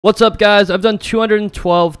What's up, guys? I've done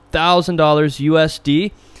 $212,000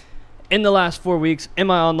 USD in the last 4 weeks in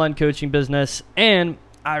my online coaching business, and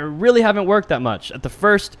I really haven't worked that much. At the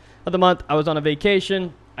first of the month, I was on a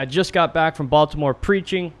vacation. I just got back from Baltimore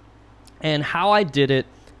preaching, and how I did it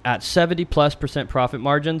at 70+% profit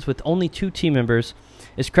margins with only 2 team members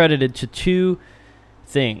is credited to two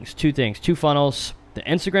funnels. The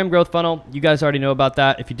Instagram growth funnel, you guys already know about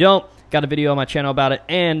that. If you don't, got a video on my channel about it.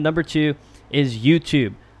 And number 2 is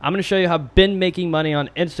YouTube. I'm going to show you how I've been making money on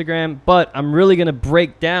Instagram, but I'm really going to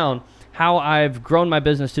break down how I've grown my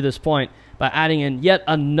business to this point by adding in yet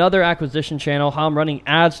another acquisition channel, how I'm running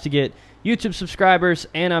ads to get YouTube subscribers,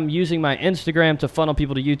 and I'm using my Instagram to funnel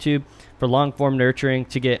people to YouTube for long-form nurturing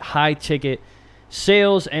to get high-ticket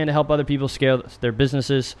sales and to help other people scale their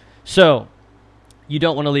businesses. So you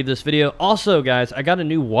don't want to leave this video. Also, guys, I got a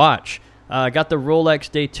new watch. I got the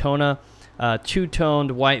Rolex Daytona, two-toned,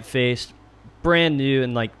 white-faced, brand new,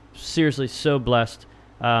 and like seriously so blessed.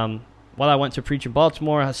 While I went to preach in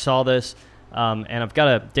Baltimore, I saw this, and I've got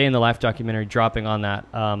a day in the life documentary dropping on that,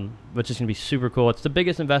 which is going to be super cool. It's the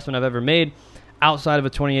biggest investment I've ever made outside of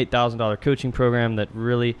a $28,000 coaching program that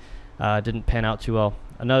really didn't pan out too well.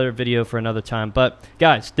 Another video for another time. But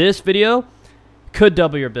guys, this video could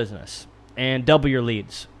double your business and double your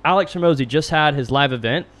leads. Alex Hormozi just had his live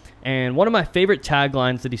event, and one of my favorite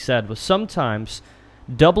taglines that he said was, sometimes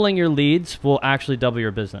doubling your leads will actually double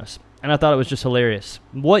your business. And I thought it was just hilarious.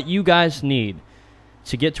 What you guys need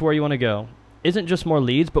to get to where you want to go isn't just more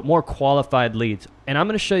leads, but more qualified leads. And I'm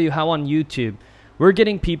going to show you how on YouTube we're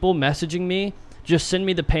getting people messaging me, just send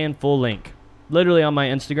me the pay in full link, literally on my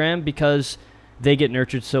Instagram, because they get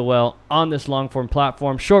nurtured so well on this long form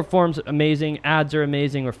platform. Short form's amazing, ads are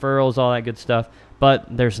amazing, referrals, all that good stuff, but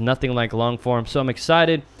there's nothing like long form. So I'm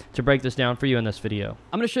excited to break this down for you in this video.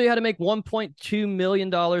 I'm going to show you how to make $1.2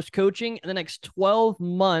 million coaching in the next 12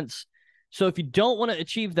 months. So if you don't want to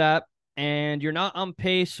achieve that and you're not on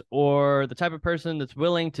pace or the type of person that's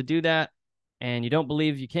willing to do that and you don't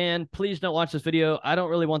believe you can, please don't watch this video. I don't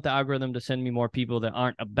really want the algorithm to send me more people that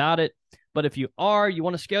aren't about it. But if you are, you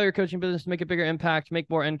want to scale your coaching business, make a bigger impact, make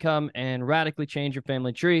more income, and radically change your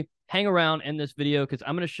family tree, hang around in this video because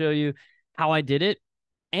I'm going to show you how I did it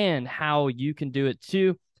and how you can do it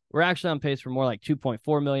too. We're actually on pace for more like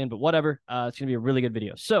 2.4 million, but whatever. It's going to be a really good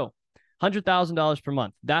video. So $100,000 per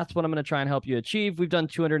month. That's what I'm going to try and help you achieve. We've done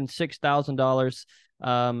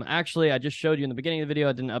 $206,000. Actually, I just showed you in the beginning of the video.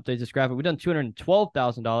 I didn't update this graphic. We've done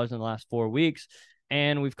 $212,000 in the last 4 weeks,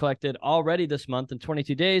 and we've collected already this month in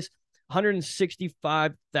 22 days,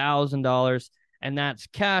 $165,000, and that's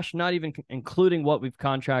cash, not even including what we've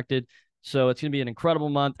contracted. So it's going to be an incredible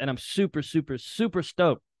month, and I'm super, super, super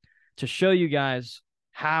stoked to show you guys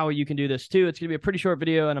how you can do this too. It's going to be a pretty short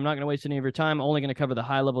video, and I'm not going to waste any of your time. I'm only going to cover the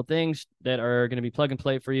high-level things that are going to be plug and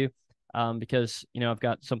play for you, because, you know, I've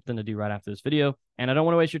got something to do right after this video, and I don't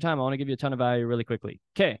want to waste your time. I want to give you a ton of value really quickly.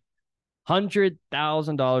 Okay,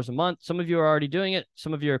 $100,000 a month. Some of you are already doing it.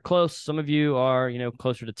 Some of you are close. Some of you are, you know,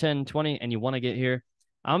 closer to 10, 20, and you want to get here.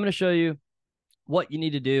 I'm going to show you what you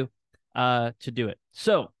need to do to do it.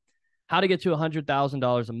 So how to get to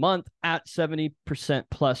 $100,000 a month at 70%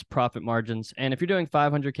 plus profit margins. And if you're doing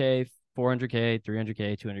 500K, 400K,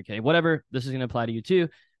 300K, 200K, whatever, this is going to apply to you too.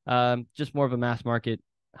 Just more of a mass market,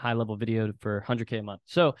 high level video for 100K a month.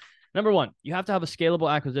 So number 1, you have to have a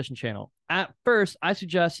scalable acquisition channel. At first, I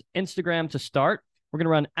suggest Instagram to start. We're going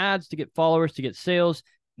to run ads to get followers, to get sales,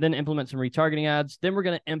 then implement some retargeting ads. Then we're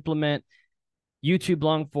going to implement YouTube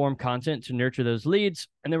long form content to nurture those leads.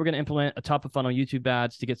 And then we're going to implement a top of funnel YouTube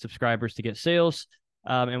ads to get subscribers, to get sales.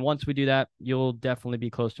 And once we do that, you'll definitely be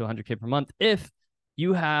close to 100K per month if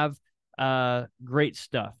you have great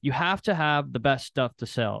stuff. You have to have the best stuff to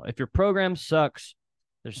sell. If your program sucks,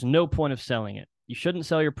 there's no point of selling it. You shouldn't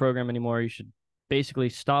sell your program anymore. You should basically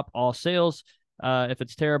stop all sales. If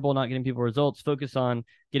it's terrible, not getting people results, focus on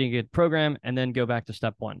getting a good program and then go back to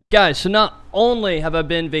step 1. Guys, so not only have I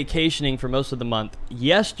been vacationing for most of the month,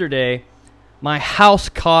 yesterday my house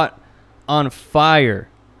caught on fire.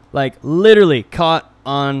 Like literally caught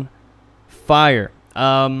on fire.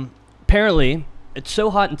 Apparently, it's so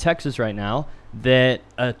hot in Texas right now that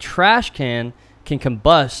a trash can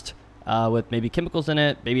combust with maybe chemicals in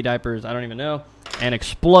it, baby diapers, I don't even know, and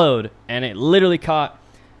explode. And it literally caught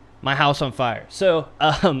my house on fire. So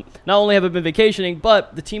not only have I been vacationing,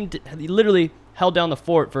 but the team literally held down the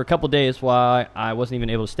fort for a couple days while I wasn't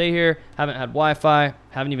even able to stay here. Haven't had Wi-Fi,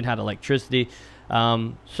 haven't even had electricity.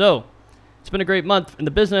 So it's been a great month in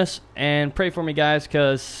the business, and pray for me, guys,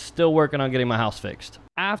 because still working on getting my house fixed.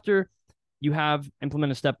 After you have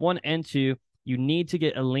implemented step 1 and 2, you need to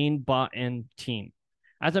get a lean bought-in team.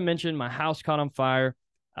 As I mentioned, my house caught on fire.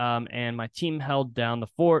 and my team held down the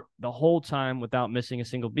fort the whole time without missing a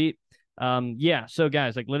single beat. Yeah, so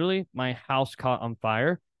guys, like literally my house caught on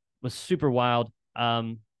fire. It was super wild.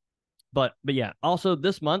 But yeah, also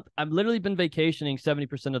this month, I've literally been vacationing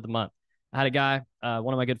 70% of the month. I had a guy,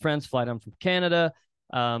 one of my good friends, fly down from Canada.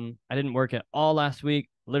 I didn't work at all last week.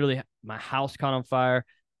 Literally, my house caught on fire.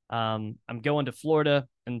 I'm going to Florida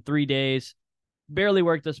in 3 days. Barely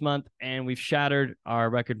worked this month, and we've shattered our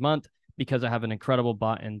record month because I have an incredible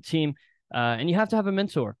bot and team. And you have to have a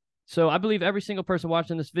mentor. So I believe every single person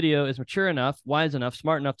watching this video is mature enough, wise enough,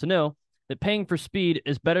 smart enough to know that paying for speed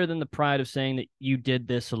is better than the pride of saying that you did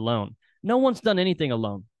this alone. No one's done anything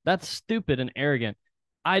alone. That's stupid and arrogant.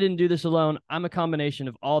 I didn't do this alone. I'm a combination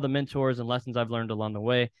of all the mentors and lessons I've learned along the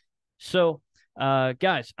way. So,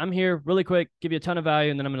 guys, I'm here really quick, give you a ton of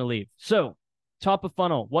value, and then I'm going to leave. So, top of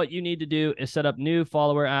funnel, what you need to do is set up new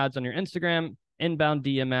follower ads on your Instagram, inbound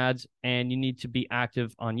DM ads, and you need to be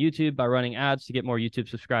active on YouTube by running ads to get more YouTube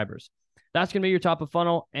subscribers. That's going to be your top of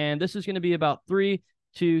funnel, and this is going to be about 3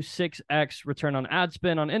 to 6x return on ad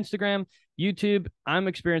spend on Instagram. YouTube, I'm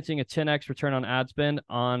experiencing a 10x return on ad spend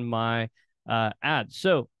on my ads.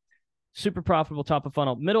 So super profitable top of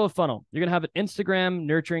funnel. Middle of funnel, you're going to have an Instagram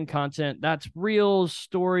nurturing content. That's reels,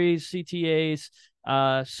 stories, CTAs,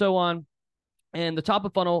 so on. And the top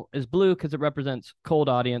of funnel is blue because it represents cold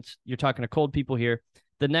audience. You're talking to cold people here.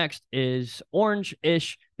 The next is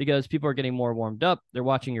orange-ish because people are getting more warmed up. They're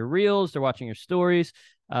watching your reels. They're watching your stories.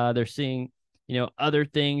 They're seeing other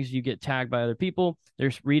things. You get tagged by other people.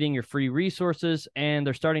 They're reading your free resources, and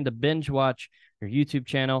they're starting to binge watch your YouTube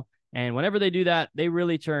channel. And whenever they do that, they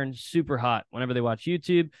really turn super hot whenever they watch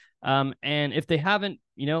YouTube. And if they haven't,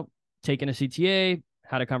 taken a CTA,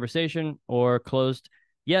 had a conversation, or closed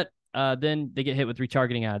yet, then they get hit with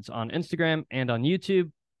retargeting ads on Instagram and on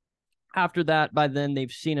YouTube. After that, by then,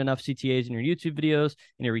 they've seen enough CTAs in your YouTube videos,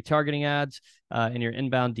 in your retargeting ads, in your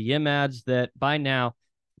inbound DM ads that by now,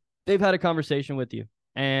 they've had a conversation with you.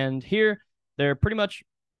 And here, they're pretty much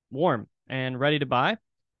warm and ready to buy.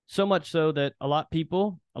 So much so that a lot of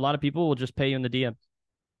people will just pay you in the DM,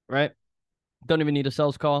 right? Don't even need a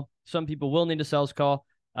sales call. Some people will need a sales call,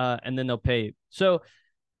 and then they'll pay you. So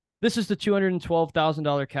this is the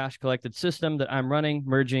 $212,000 cash collected system that I'm running,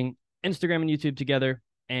 merging Instagram and YouTube together.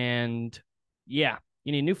 And yeah,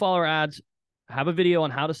 you need new follower ads. I have a video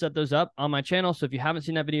on how to set those up on my channel. So if you haven't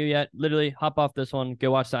seen that video yet, literally hop off this one,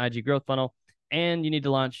 go watch the IG growth funnel, and you need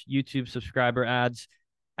to launch YouTube subscriber ads.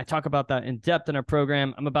 I talk about that in depth in our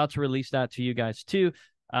program. I'm about to release that to you guys too.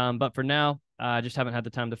 But for now, I just haven't had the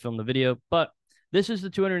time to film the video. But this is the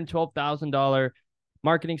 $212,000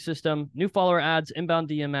 marketing system, new follower ads, inbound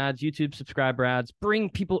DM ads, YouTube subscriber ads, bring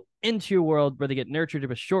people into your world where they get nurtured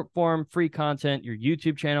with short form, free content, your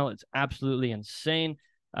YouTube channel. It's absolutely insane.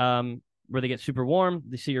 Where they get super warm,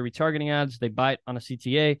 they see your retargeting ads, they bite on a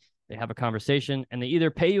CTA, they have a conversation, and they either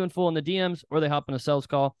pay you in full in the DMs or they hop on a sales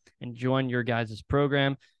call and join your guys'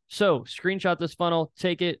 program. So screenshot this funnel,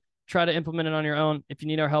 take it, try to implement it on your own. If you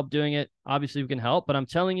need our help doing it, obviously we can help, but I'm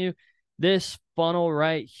telling you, this funnel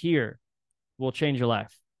right here will change your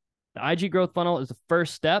life. The IG growth funnel is the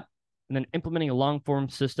first step, and then implementing a long form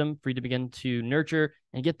system for you to begin to nurture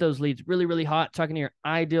and get those leads really, really hot, talking to your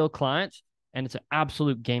ideal clients. And it's an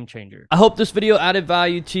absolute game changer. I hope this video added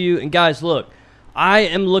value to you. And guys, look, I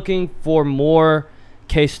am looking for more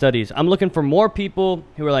case studies. I'm looking for more people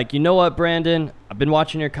who are like, you know what, Brandon, I've been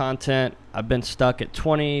watching your content. I've been stuck at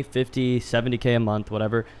 20, 50, 70K a month,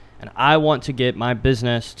 whatever. And I want to get my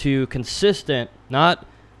business to consistent, not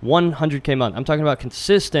 100K a month. I'm talking about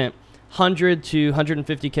consistent 100 to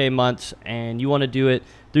 150K months. And you want to do it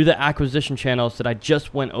through the acquisition channels that I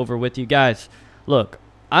just went over with you guys. Look,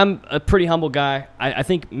 I'm a pretty humble guy. I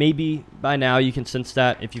think maybe by now you can sense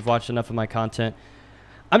that if you've watched enough of my content.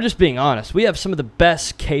 I'm just being honest. We have some of the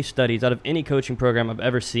best case studies out of any coaching program I've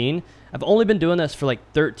ever seen. I've only been doing this for like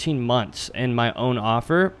 13 months in my own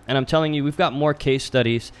offer. And I'm telling you, we've got more case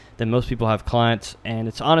studies than most people have clients. And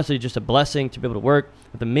it's honestly just a blessing to be able to work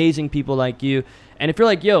with amazing people like you. And if you're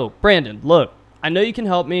like, yo, Brandon, look, I know you can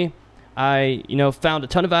help me. I, found a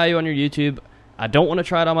ton of value on your YouTube. I don't want to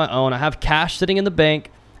try it on my own. I have cash sitting in the bank.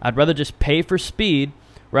 I'd rather just pay for speed,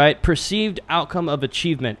 right? Perceived outcome of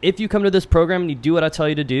achievement. If you come to this program and you do what I tell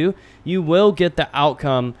you to do, you will get the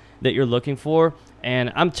outcome that you're looking for.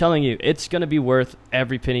 And I'm telling you, it's going to be worth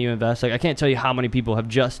every penny you invest. Like, I can't tell you how many people have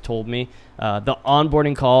just told me the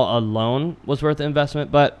onboarding call alone was worth the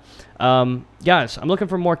investment. But guys, I'm looking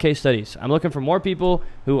for more case studies. I'm looking for more people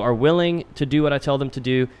who are willing to do what I tell them to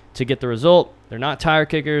do to get the result. They're not tire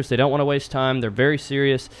kickers. They don't want to waste time. They're very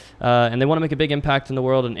serious, and they want to make a big impact in the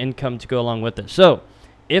world and income to go along with it. So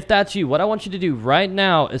if that's you, what I want you to do right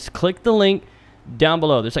now is click the link down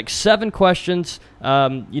below. There's like 7 questions,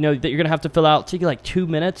 that you're gonna have to fill out. Take you like 2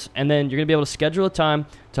 minutes, and then you're gonna be able to schedule a time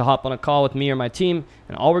to hop on a call with me or my team.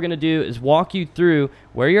 And all we're gonna do is walk you through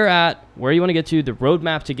where you're at, where you want to get to, the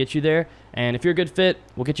roadmap to get you there. And if you're a good fit,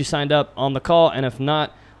 we'll get you signed up on the call. And if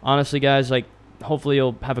not, honestly, guys, like, hopefully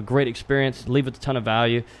you'll have a great experience, leave with a ton of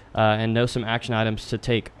value, and know some action items to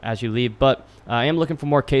take as you leave. But I am looking for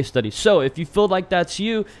more case studies. So if you feel like that's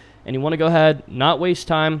you and you want to go ahead, not waste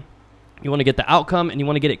time, you want to get the outcome and you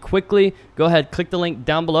want to get it quickly, go ahead, click the link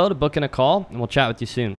down below to book in a call, and we'll chat with you soon.